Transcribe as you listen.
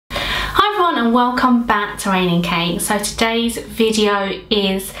everyone and welcome back to Raining Cake. So today's video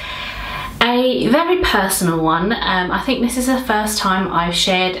is a very personal one. I think this is the first time I've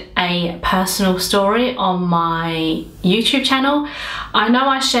shared a personal story on my YouTube channel. I know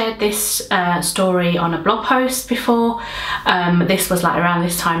I shared this story on a blog post before. This was like around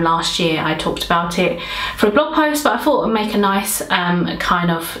this time last year. I talked about it for a blog post, but I thought it would make a nice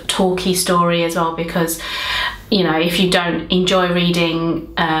kind of talky story as well, because you know, if you don't enjoy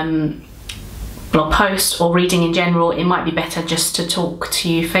reading blog posts or reading in general, it might be better just to talk to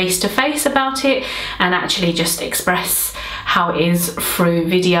you face to face about it and actually just express how it is through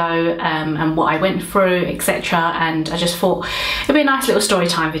video and what I went through, etc. And I just thought it'd be a nice little story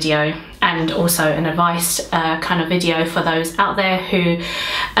time video and also an advice kind of video for those out there who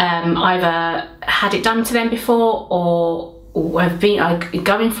either had it done to them before or have been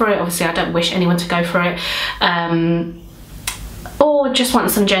going through it. Obviously I don't wish anyone to go through it, or just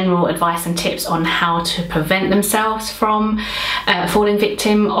want some general advice and tips on how to prevent themselves from falling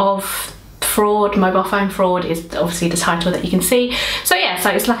victim of fraud. Mobile phone fraud is obviously the title that you can see. So yeah, so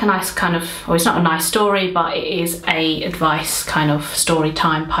it's like a nice kind of, well, it's not a nice story, but it is a advice kind of story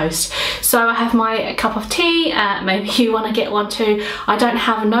time post. So I have my cup of tea, maybe you want to get one too. I don't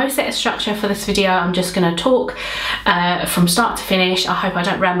have no set structure for this video. I'm just going to talk from start to finish. I hope I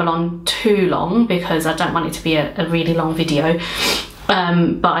don't ramble on too long because I don't want it to be a really long video,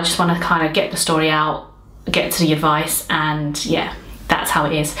 but I just want to kind of get the story out, get to the advice, and yeah, that's how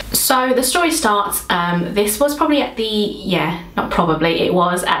it is. So the story starts, this was probably at the, it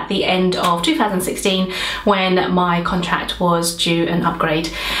was at the end of 2016 when my contract was due an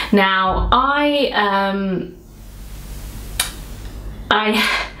upgrade. Now I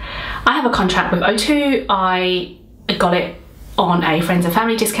have a contract with O2. I got it on a friends and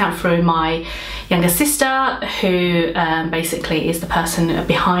family discount through my younger sister, who basically is the person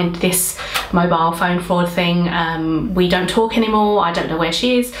behind this mobile phone fraud thing. We don't talk anymore. I don't know where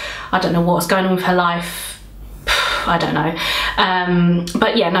she is. I don't know what's going on with her life. I don't know.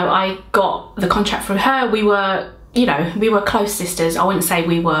 But yeah, no, I got the contract through her. We were, you know, we were close sisters. I wouldn't say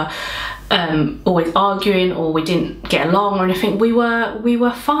we were always arguing or we didn't get along or anything. We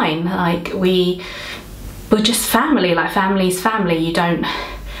were fine. Like we're just family, like family's family. You don't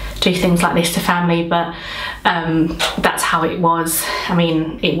do things like this to family, but that's how it was. I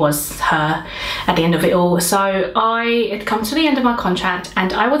mean, it was her at the end of it all. So I had come to the end of my contract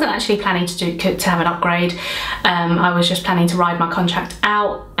and I wasn't actually planning to have an upgrade. I was just planning to ride my contract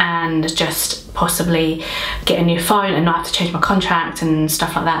out and just possibly get a new phone and not have to change my contract and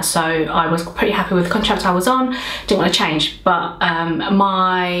stuff like that. So I was pretty happy with the contract I was on, didn't want to change. But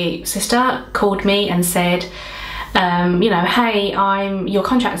my sister called me and said, you know, hey, your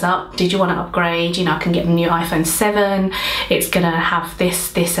contract's up, did you want to upgrade? You know, I can get the new iPhone 7, it's gonna have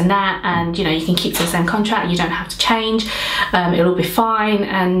this and that, and you know, you can keep to the same contract, you don't have to change, it'll be fine,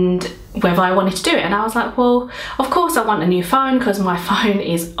 and whether I wanted to do it. And I was like, well, of course I want a new phone because my phone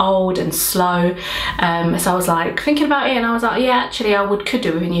is old and slow. So I was like thinking about it and I was like, yeah, actually I could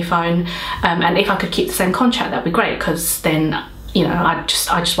do with a new phone, and if I could keep the same contract, that'd be great, because then, you know, I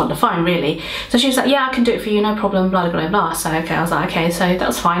just want the phone really. So she was like, yeah, I can do it for you, no problem, blah blah blah. So okay, I was like, okay, so that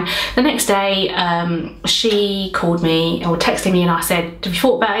was fine. The next day she called me or texted me and I said, have you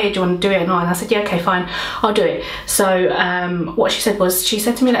thought about it, do you want to do it? And I said, yeah, okay, fine, I'll do it. So what she said was, she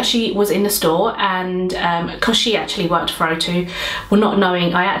said to me that she was in the store, and because she actually worked for O2, well, not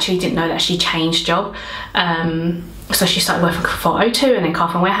knowing, I actually didn't know that she changed job. So she started working for O2 and then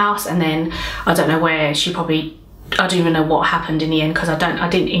Carphone Warehouse, and then I don't know where she probably, I don't even know what happened in the end because I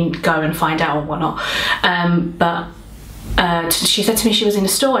didn't go and find out or whatnot. But she said to me she was in the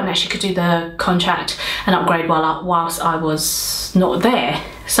store and that she could do the contract and upgrade whilst I was not there.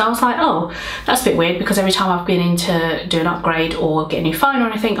 So I was like, oh, that's a bit weird, because every time I've been in to do an upgrade or get a new phone or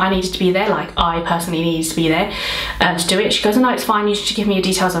anything, I needed to be there. Like I personally needed to be there to do it. She goes, oh, no, it's fine, you should give me your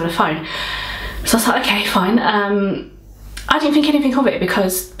details over the phone. So I was like, okay, fine. I didn't think anything of it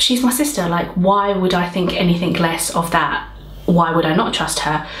because she's my sister. Like, why would I think anything less of that? Why would I not trust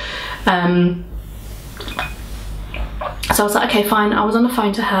her? So I was like, okay, fine. I was on the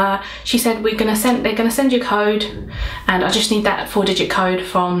phone to her. She said, they're gonna send you a code, and I just need that 4-digit code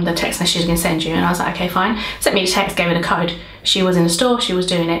from the text message she's gonna send you. And I was like, okay, fine. Sent me the text, gave her the code. She was in the store, she was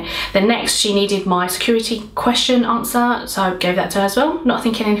doing it. Then next, she needed my security question answer, so I gave that to her as well, not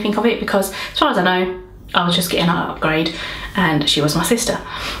thinking anything of it, because as far as I know, I was just getting an upgrade and she was my sister.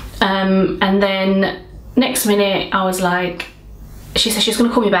 And then next minute I was like, she said she was going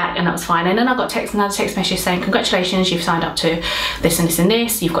to call me back, and that was fine. And then I got another text message saying, congratulations, you've signed up to this and this and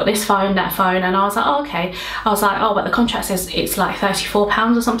this, you've got this phone, that phone. And I was like, oh, okay. I was like, oh, but the contract says it's like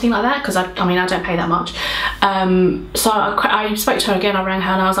 £34 or something like that, because I mean, I don't pay that much. So I spoke to her again, I rang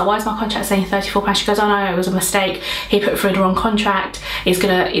her and I was like, why is my contract saying £34? She goes, oh no, it was a mistake, he put through the wrong contract, it's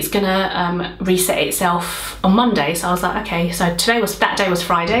gonna reset itself on Monday. So I was like, okay. So that day was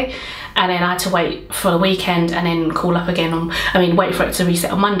Friday, and then I had to wait for the weekend and then call up again wait for it to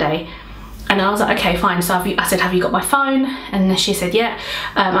reset on Monday. And then I was like, okay, fine. So I said, have you got my phone? And she said, yeah.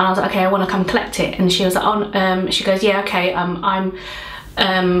 And I was like, okay, I want to come collect it. And she was like, she goes, yeah, okay,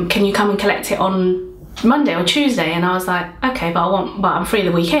 can you come and collect it on Monday or Tuesday? And I was like, okay, but I'm free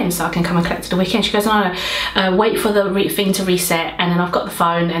the weekend, so I can come and collect it the weekend. She goes, no, wait for the thing to reset, and then I've got the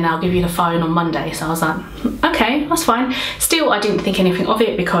phone, and I'll give you the phone on Monday. So I was like, okay, that's fine. Still, I didn't think anything of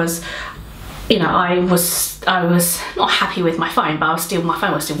it, because, you know, I was not happy with my phone, but my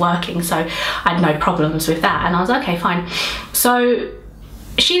phone was still working, so I had no problems with that. And I was like, okay, fine. So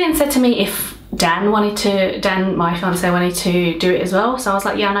she then said to me if Dan, my fiance, wanted to do it as well. So I was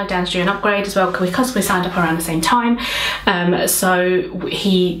like, yeah, I know Dan's doing an upgrade as well, because we signed up around the same time.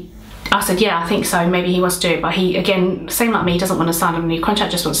 I said, yeah, I think so, maybe he wants to do it, but he, again, same like me, doesn't want to sign a new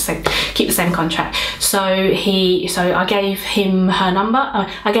contract, just wants to keep the same contract. So I gave him her number,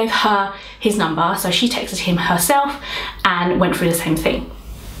 I gave her his number, so she texted him herself and went through the same thing.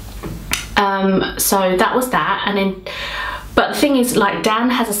 So that was that. And then, but the thing is, like, Dan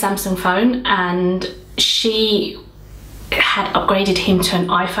has a Samsung phone, and she had upgraded him to an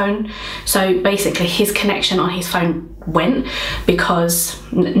iPhone, so basically his connection on his phone went, because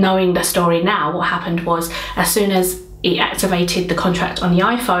knowing the story now, what happened was, as soon as it activated the contract on the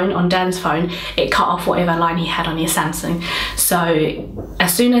iPhone, on Dan's phone, it cut off whatever line he had on his Samsung. So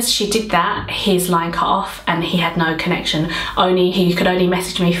as soon as she did that, his line cut off and he had no connection. He could only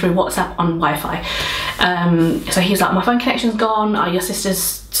message me through WhatsApp on Wi-Fi. So he was like, my phone connection's gone, your sister's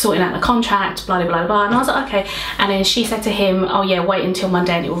sorting out the contract, blah, blah, blah, blah. And I was like, okay. And then she said to him, oh yeah, wait until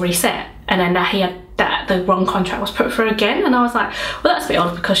Monday and it will reset. And then he had the wrong contract was put through again, and I was like, well, that's a bit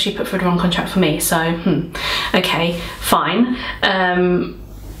odd, because she put through the wrong contract for me. So okay, fine.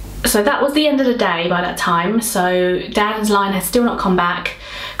 So that was the end of the day by that time. So Dan's line had still not come back,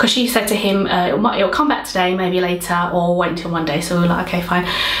 because she said to him, it'll come back today, maybe later, or wait until Monday. So we were like, okay, fine.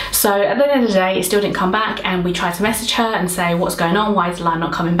 So at the end of the day, it still didn't come back, and we tried to message her and say, what's going on, why is the line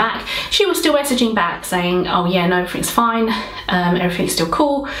not coming back? She was still messaging back saying, oh yeah, no, everything's fine, everything's still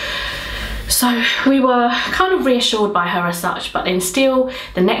cool. So we were kind of reassured by her as such, but then still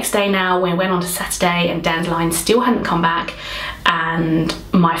the next day now, we went on to Saturday, and Dan's line still hadn't come back, and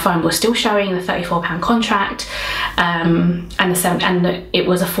my phone was still showing the £34 contract, and it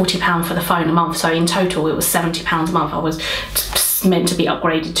was a £40 for the phone a month. So in total it was £70 a month I was meant to be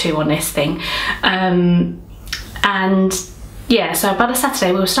upgraded to on this thing. And yeah, so by the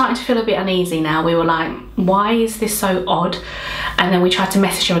Saturday we were starting to feel a bit uneasy now. We were like, why is this so odd? And then we tried to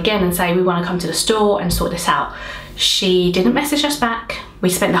message her again and say, we want to come to the store and sort this out. She didn't message us back. We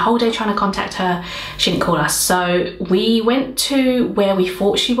spent the whole day trying to contact her. She didn't call us. So we went to where we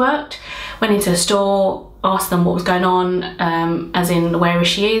thought she worked, went into the store, asked them what was going on, as in where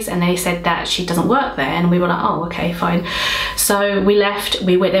she is, and they said that she doesn't work there. And we were like, oh, okay, fine. So we left.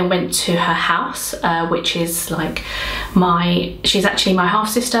 Then went to her house, which is like she's actually my half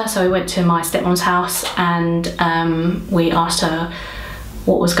sister. So we went to my stepmom's house, and we asked her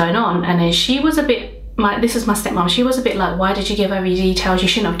what was going on. And then she was a bit, this is my stepmom, she was a bit like, why did you give over your details? You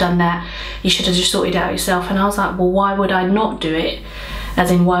shouldn't have done that. You should have just sorted it out yourself. And I was like, well, why would I not do it? As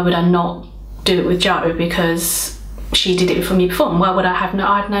in, why would I not do it with Joe? Because she did it for me before, and why would I have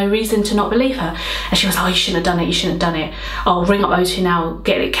I had no reason to not believe her. And she was like, oh, you shouldn't have done it, you shouldn't have done it. I'll ring up O2 now,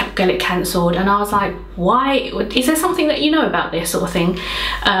 get it cancelled. And I was like, why? Is there something that you know about this sort of thing?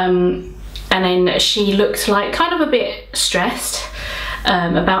 And then she looked like kind of a bit stressed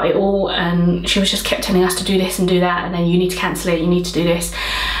about it all, and she was just kept telling us to do this and do that, and then you need to cancel it, you need to do this.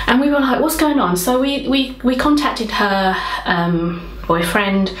 And we were like, what's going on? So we contacted her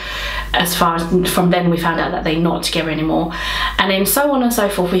boyfriend. As far as from then, we found out that they're not together anymore, and then so on and so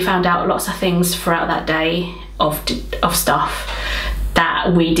forth. We found out lots of things throughout that day of stuff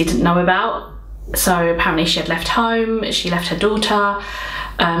that we didn't know about. So apparently she had left home, she left her daughter,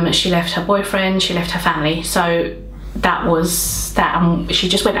 she left her boyfriend, she left her family. So that was that. She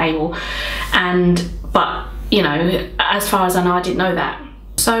just went AWOL, but you know, as far as I know, I didn't know that.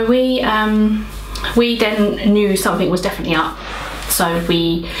 So we then knew something was definitely up. So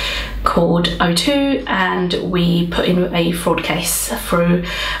we called O2 and we put in a fraud case through,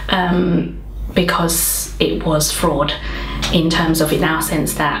 because it was fraud. in terms of, in our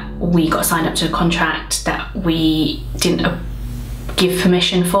sense, that we got signed up to a contract that we didn't give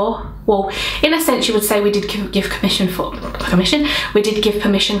permission for. Well, in a sense, you would say we did give permission for,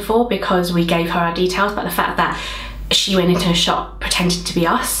 because we gave her our details, but the fact that she went into a shop pretending to be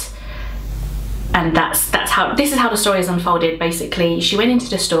us, and this is how the story is unfolded. Basically, she went into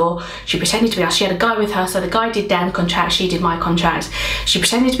the store, she pretended to be us, she had a guy with her, so the guy did Dan's contract, she did my contract. She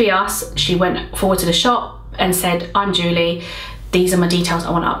pretended to be us, she went forward to the shop and said, I'm Julie, these are my details,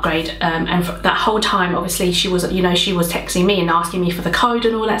 I want to upgrade. And for that whole time, obviously, she was, you know, she was texting me and asking me for the code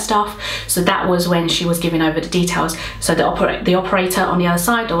and all that stuff. So that was when she was giving over the details. So the operator on the other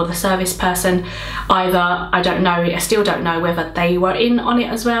side, or the service person, either, I don't know, I still don't know whether they were in on it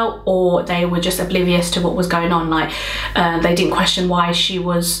as well, or they were just oblivious to what was going on. Like, they didn't question why she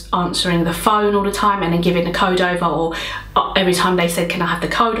was answering the phone all the time and then giving the code over, or every time they said, can I have the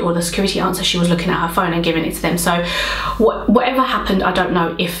code, or the security answer, she was looking at her phone and giving it to them. So whatever happened, I don't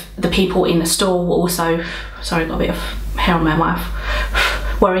know if the people in the store were also, sorry, got a bit of hair on my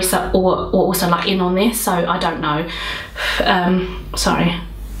mouth, were also like in on this, so I don't know. Sorry,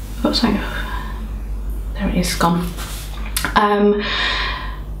 oops, there it is, gone.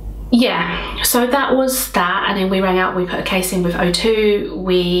 Yeah, so that was that, and then we rang out, we put a case in with O2.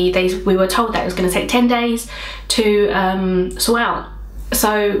 We were told that it was going to take 10 days to sort out.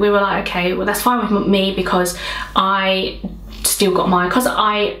 So we were like, okay, well, that's fine with me, because I still got because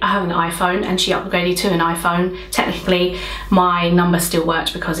I have an iPhone and she upgraded to an iPhone. Technically my number still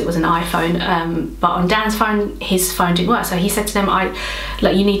worked because it was an iPhone, but on Dan's phone, his phone didn't work. So he said to them, like,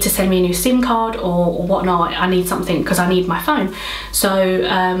 you need to send me a new SIM card or whatnot, I need something because I need my phone. So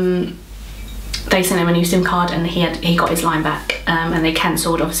they sent him a new SIM card, and he got his line back, and they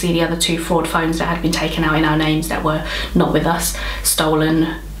cancelled obviously the other 2 fraud phones that had been taken out in our names that were not with us,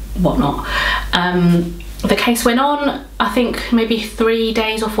 stolen, whatnot. The case went on. I think maybe 3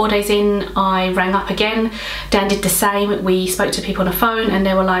 days or 4 days in, I rang up again. Dan did the same. We spoke to people on the phone, and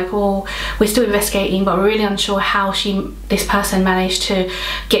they were like, oh, we're still investigating, but we're really unsure how this person managed to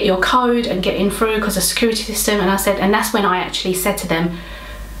get your code and get in through because of the security system. And I said, and that's when I actually said to them,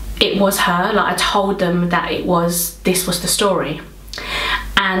 it was her. Like, I told them that this was the story.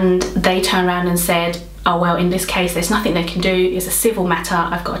 And they turned around and said, oh, well, in this case, there's nothing they can do. It's a civil matter.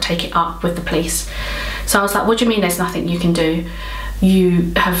 I've got to take it up with the police. So I was like, what do you mean there's nothing you can do?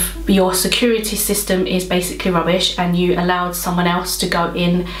 Your security system is basically rubbish, and you allowed someone else to go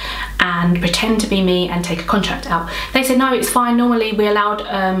in and pretend to be me and take a contract out. They said, no, it's fine. Normally we allowed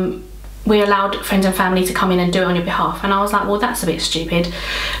friends and family to come in and do it on your behalf. And I was like, well, that's a bit stupid,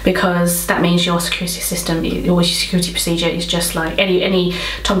 because that means your security system, or your security procedure is just like any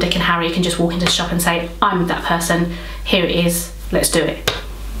Tom, Dick and Harry can just walk into the shop and say, I'm that person, here it is, let's do it.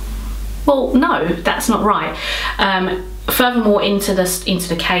 Well, no, that's not right. Furthermore, into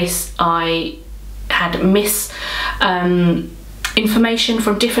the case, I had information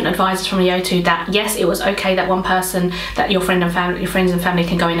from different advisors from the O2 that yes, it was okay that one person, that your friends and family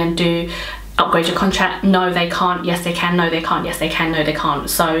can go in and upgrade your contract. No, they can't. Yes, they can. No, they can't. Yes, they can. No, they can't.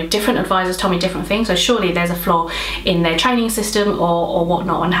 So different advisors told me different things. So surely there's a flaw in their training system or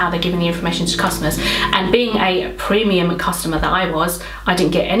whatnot on how they're giving the information to customers. And being a premium customer that I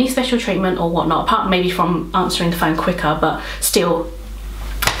didn't get any special treatment or whatnot, apart maybe from answering the phone quicker, but still.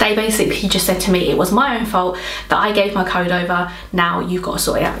 They basically just said to me, it was my own fault that I gave my code over, now you've got to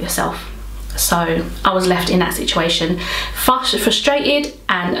sort it out yourself. So I was left in that situation, frustrated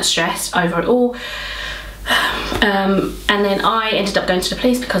and stressed over it all. And then I ended up going to the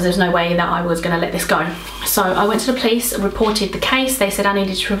police because there's no way that I was going to let this go. So I went to the police, reported the case. They said I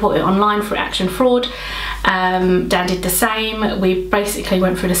needed to report it online for action fraud. Dan did the same. We basically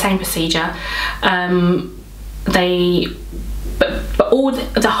went through the same procedure. But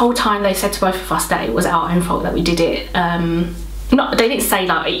the whole time they said to both of us that it was our own fault that we did it. They didn't say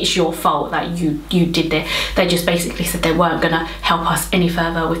like it's your fault that you did it. They just basically said they weren't gonna help us any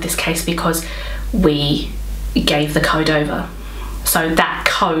further with this case because we gave the code over. So that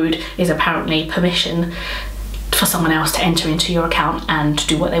code is apparently permission for someone else to enter into your account and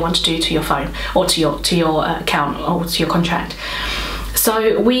do what they want to do to your phone or to your account or to your contract.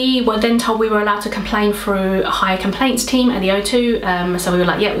 So we were then told we were allowed to complain through a higher complaints team at the O2. So we were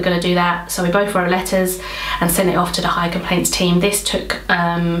like, yeah, we're going to do that. So we both wrote letters and sent it off to the higher complaints team. This took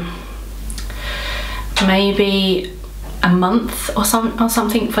maybe a month or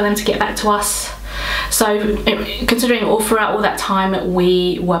something for them to get back to us. So considering throughout all that time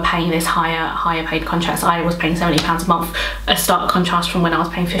we were paying this higher paid contracts. I was paying £70 a month, a stark contrast from when I was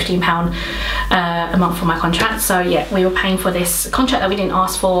paying £15 a month for my contract. So yeah, we were paying for this contract that we didn't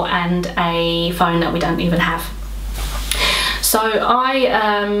ask for and a phone that we don't even have. So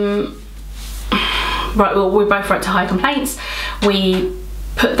we both wrote to Higher Complaints. We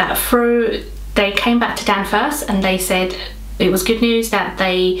put that through. They came back to Dan first and they said it was good news that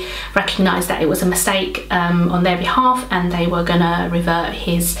they recognised that it was a mistake on their behalf, and they were gonna revert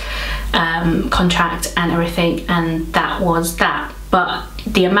his contract and everything, and that was that. But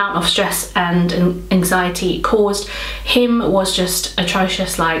the amount of stress and anxiety it caused him was just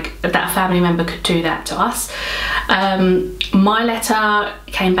atrocious. Like, that family member could do that to us. My letter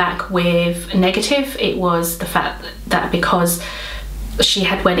came back with negative. It was the fact that because she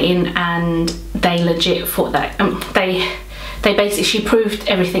had went in and they legit thought that they basically, she proved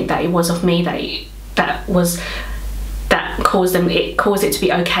everything that it was of me that caused it to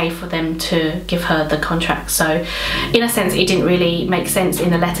be okay for them to give her the contract. So in a sense, it didn't really make sense in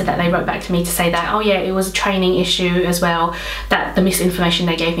the letter that they wrote back to me to say that, oh yeah, it was a training issue as well, that the misinformation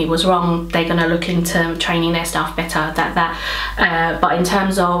they gave me was wrong, they're going to look into training their staff better, but in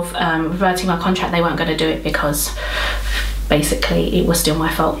terms of reverting my contract, they weren't going to do it because basically it was still my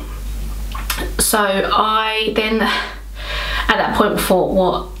fault. So I then at that point thought,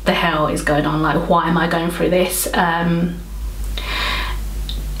 what the hell is going on? Like, why am I going through this?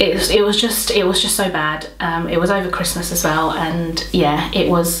 It was just so bad. It was over Christmas as well, and yeah, it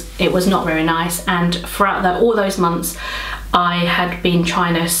was not very nice. And throughout all those months, I had been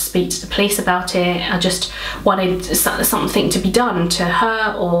trying to speak to the police about it. I just wanted something to be done to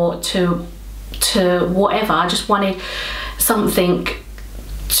her or to whatever. I just wanted something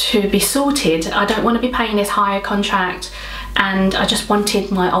to be sorted. I don't want to be paying this higher contract, and I just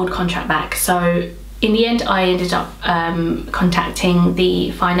wanted my old contract back. So in the end, I ended up contacting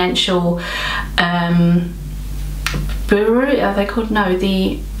the financial bureau, are they called? No,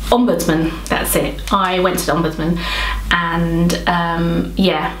 the ombudsman, that's it. I went to the ombudsman, and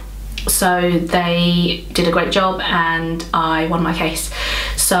yeah, so they did a great job and I won my case.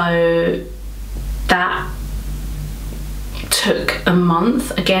 So that took a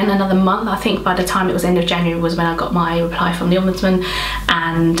month, again another month. I think by the time it was end of January was when I got my reply from the ombudsman,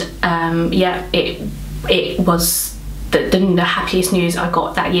 and yeah, it was the happiest news I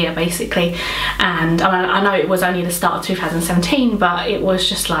got that year basically. And I know it was only the start of 2017, but it was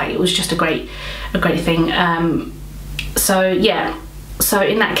just a great thing. So yeah, so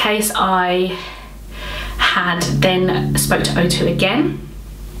in that case I had then spoke to O2 again,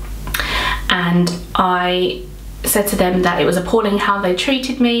 and I said to them that it was appalling how they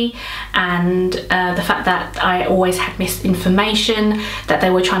treated me, and the fact that I always had misinformation, that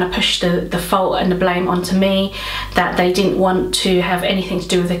they were trying to push the fault and the blame onto me, that they didn't want to have anything to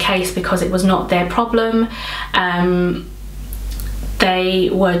do with the case because it was not their problem.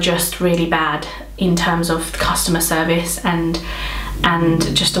 They were just really bad in terms of customer service and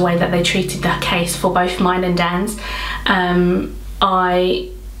just the way that they treated the case for both mine and Dan's.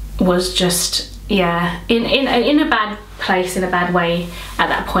 I was just, yeah, in a bad place, in a bad way at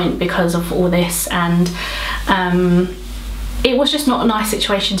that point because of all this, and it was just not a nice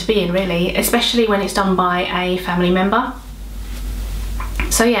situation to be in, really, especially when it's done by a family member.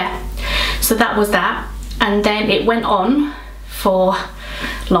 So yeah, so that was that, and then it went on for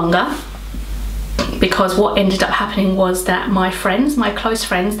longer because what ended up happening was that my friends, my close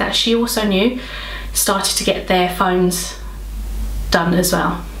friends that she also knew, started to get their phones done as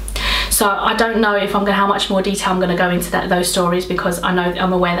well. So I don't know if how much more detail I'm going to go into those stories, because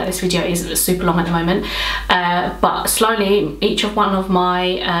I'm aware that this video is super long at the moment. But slowly, each of one of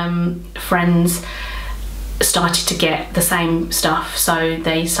my friends started to get the same stuff. So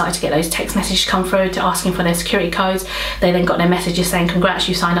they started to get those text messages come through to asking for their security codes. They then got their messages saying, congrats,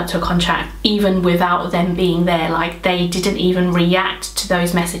 you signed up to a contract, even without them being there. Like, they didn't even react to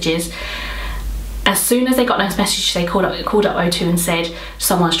those messages. As soon as they got those messages, they called up O2 and said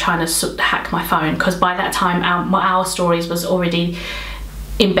someone's trying to hack my phone, because by that time our stories was already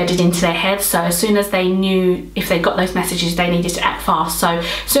embedded into their heads. So as soon as they knew if they got those messages, they needed to act fast. So as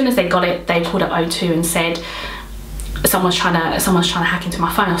soon as they got it, they called up O2 and said someone's trying to hack into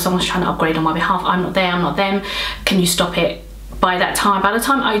my phone, or someone's trying to upgrade on my behalf. I'm not there, I'm not them. Can you stop it? By the time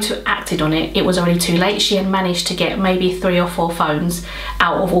O2 acted on it, it was already too late. She had managed to get maybe 3 or 4 phones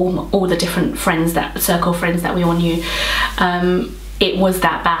out of all the different friends, circle friends that we all knew. It was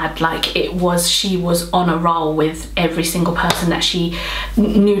that bad. Like, she was on a roll with every single person that she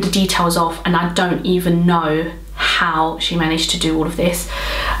knew the details of, and I don't even know how she managed to do all of this.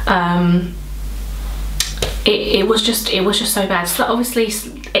 It was just so bad. So obviously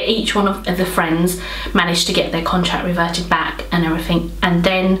each one of the friends managed to get their contract reverted back and everything, and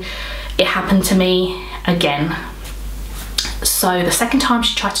then it happened to me again. So the second time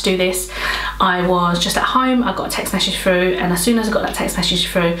she tried to do this, I was just at home, I got a text message through, and as soon as I got that text message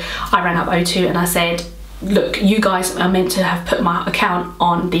through, I rang up O2 and I said, look, you guys are meant to have put my account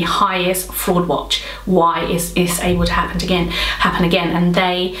on the highest fraud watch. Why is this able to happen again? And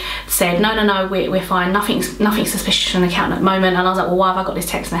they said, no, we're fine. Nothing suspicious on the account at the moment. And I was like, well, why have I got this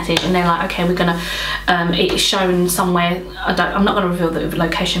text message? And they're like, okay, we're gonna. It's shown somewhere. I'm not gonna reveal the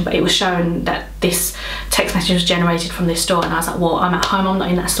location, but it was shown that this text message was generated from this store. And I was like, well, I'm at home. I'm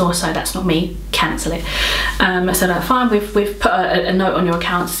not in that store, so that's not me. Cancel it. So that's fine. We've put a note on your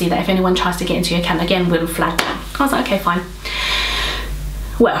account to see that if anyone tries to get into your account again, we'll flag them. I was like, okay, fine.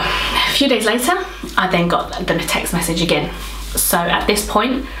 Well, a few days later, I then got the text message again. So at this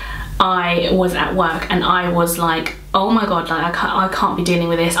point, I was at work and I was like, oh my god, like I can't be dealing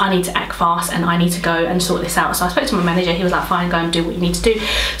with this. I need to act fast and I need to go and sort this out. So I spoke to my manager. He was like, fine, go and do what you need to do.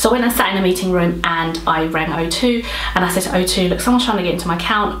 So I went and sat in a meeting room and I rang O2 and I said to O2, look, someone's trying to get into my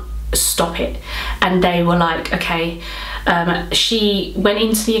account, stop it. And they were like, okay. She went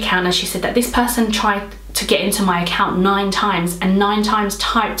into the account and she said that this person tried to get into my account 9 times and 9 times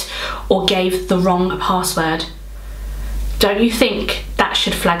typed or gave the wrong password. Don't you think that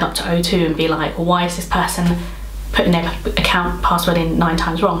should flag up to O2 and be like, well, why is this person putting their account password in 9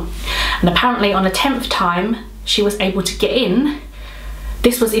 times wrong? And apparently on the 10th time she was able to get in.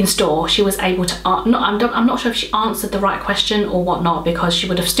 This was in store. She was able to, I'm not sure if she answered the right question or whatnot, because she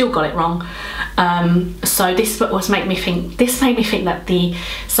would have still got it wrong. So this made me think that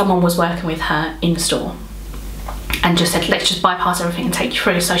someone was working with her in store and just said, let's just bypass everything and take you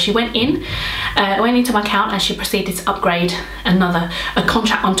through. So she went into my account and she proceeded to upgrade a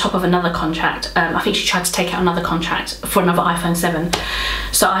contract on top of another contract. I think she tried to take out another contract for another iPhone 7.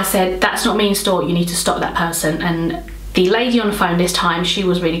 So I said, that's not me in store, you need to stop that person. And the lady on the phone this time, she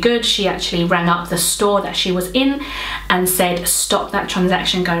was really good. She actually rang up the store that she was in and said, stop that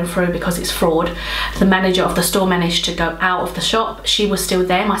transaction going through because it's fraud. The manager of the store managed to go out of the shop. She was still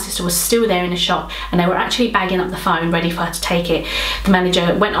there. My sister was still there in the shop and they were actually bagging up the phone ready for her to take it. The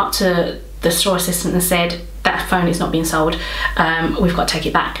manager went up to the store assistant and said, that phone is not being sold. We've got to take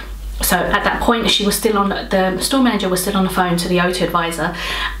it back. So at that point, she was still on, the store manager was still on the phone to the O2 advisor,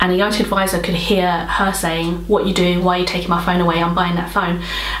 and the O2 advisor could hear her saying, what you doing, why are you taking my phone away, I'm buying that phone.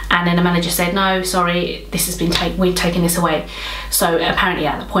 And then the manager said, no, sorry, this has been we've taken this away. So apparently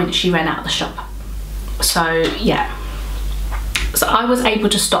at the point she ran out of the shop. So yeah. So I was able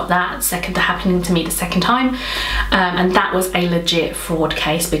to stop that happening to me the second time, and that was a legit fraud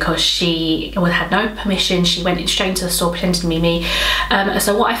case because she had no permission. She went straight into the store pretending to be me.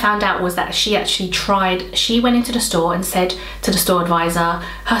 So what I found out was that she went into the store and said to the store advisor,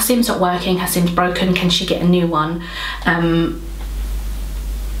 her SIM's not working, her SIM's broken, can she get a new one?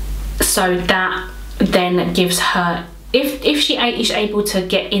 So that then gives her, if she is able to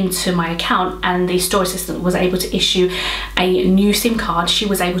get into my account and the store assistant was able to issue a new SIM card, she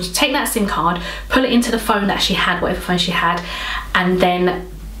was able to take that SIM card, pull it into the phone that she had, whatever phone she had, and then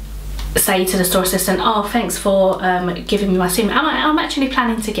say to the store assistant, oh, thanks for giving me my SIM. I'm actually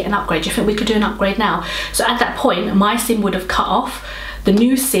planning to get an upgrade. Do you think we could do an upgrade now? So at that point, my SIM would have cut off. The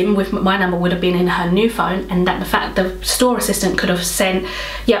new SIM with my number would have been in her new phone, and that the store assistant could have sent,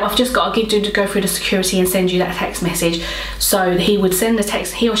 yeah, I've just got to go through the security and send you that text message. So he or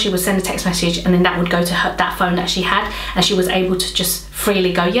she would send a text message, and then that would go to that phone that she had, and she was able to just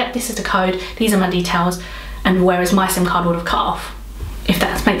freely go, yep, this is the code, these are my details, and whereas my SIM card would have cut off, if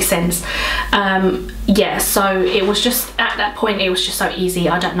that makes sense. Yeah, so it was just, at that point, it was just so easy.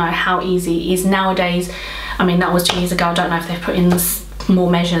 I don't know how easy it is nowadays. I mean, that was 2 years ago. I don't know if they've put in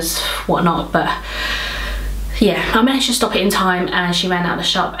more measures, whatnot, but yeah, I managed to stop it in time and she ran out of the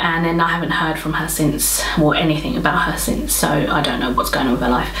shop, and then I haven't heard from her since, or anything about her since, so I don't know what's going on with her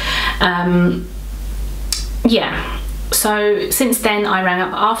life. Yeah, so since then I rang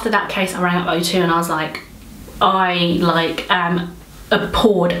up, after that case I rang up O2 and I was like, I am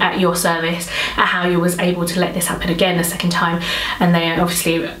appalled at your service, at how you was able to let this happen again the second time. And they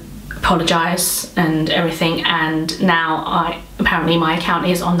obviously apologise and everything, and now apparently my account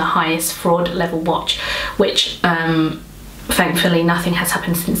is on the highest fraud level watch, which thankfully nothing has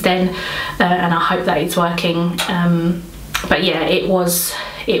happened since then, and I hope that it's working. But yeah, it was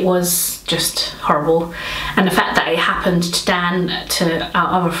just horrible, and the fact that it happened to Dan, to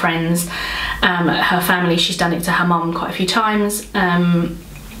our other friends, her family, she's done it to her mum quite a few times.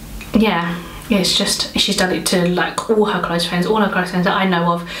 Yeah, it's just, she's done it to like all her close friends that I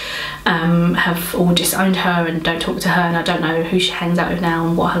know of, have all disowned her and don't talk to her, and I don't know who she hangs out with now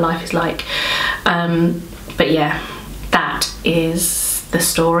and what her life is like. But yeah, that is the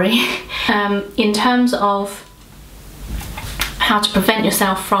story. In terms of how to prevent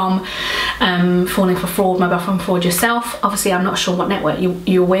yourself from falling for fraud, mobile phone fraud yourself. Obviously, I'm not sure what network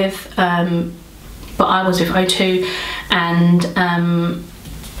you're with, but I was with O2, and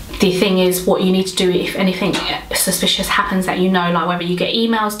the thing is, what you need to do if anything suspicious happens that you know, like whether you get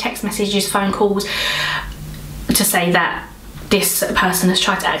emails, text messages, phone calls to say that this person has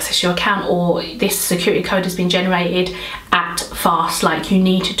tried to access your account or this security code has been generated, act fast. Like, you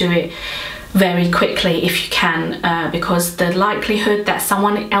need to do it very quickly if you can, because the likelihood that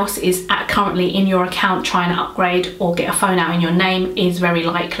someone else is currently in your account trying to upgrade or get a phone out in your name is very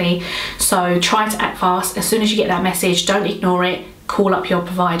likely. So try to act fast. As soon as you get that message, don't ignore it. Call up your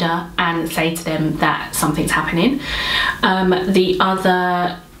provider and say to them that something's happening. The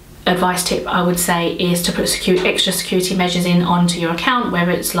other advice tip I would say is to put extra security measures in onto your account,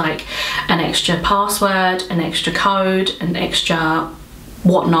 whether it's like an extra password, an extra code, an extra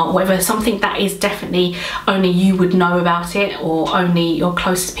whatnot, whether something that is definitely only you would know about it, or only your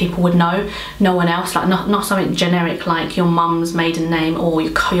closest people would know, no one else. Like not something generic like your mum's maiden name or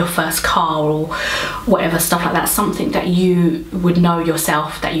your first car or whatever, stuff like that. Something that you would know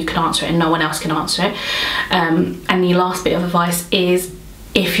yourself, that you can answer it and no one else can answer it. And the last bit of advice is,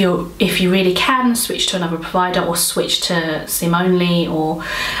 if you really can, switch to another provider or switch to SIM only or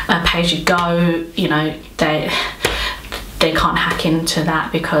pay as you go. You know, they can't hack into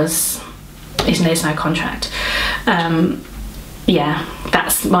that because there's no contract. Yeah,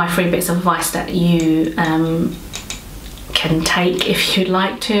 that's my 3 bits of advice that you can take if you'd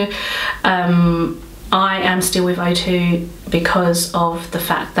like to. I am still with O2 because of the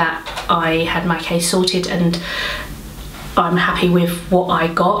fact that I had my case sorted and I'm happy with what I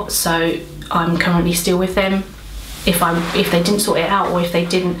got, so I'm currently still with them. If they didn't sort it out, or if they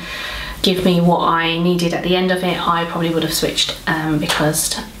didn't give me what I needed at the end of it, I probably would have switched,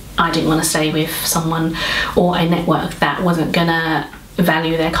 because I didn't want to stay with someone or a network that wasn't gonna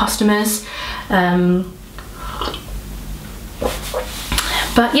value their customers.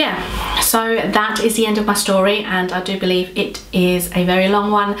 But yeah, so that is the end of my story, and I do believe it is a very long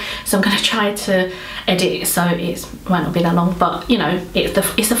one, so I'm going to try to edit it so it might not be that long, but you know,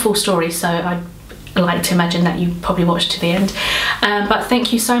 it's a full story, so I'd like to imagine that you probably watched to the end. But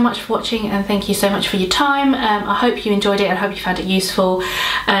thank you so much for watching, and thank you so much for your time. I hope you enjoyed it. I hope you found it useful.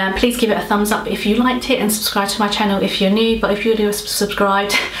 Please give it a thumbs up if you liked it, and subscribe to my channel if you're new. But if you're already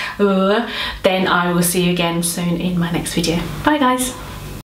subscribed, then I will see you again soon in my next video. Bye guys.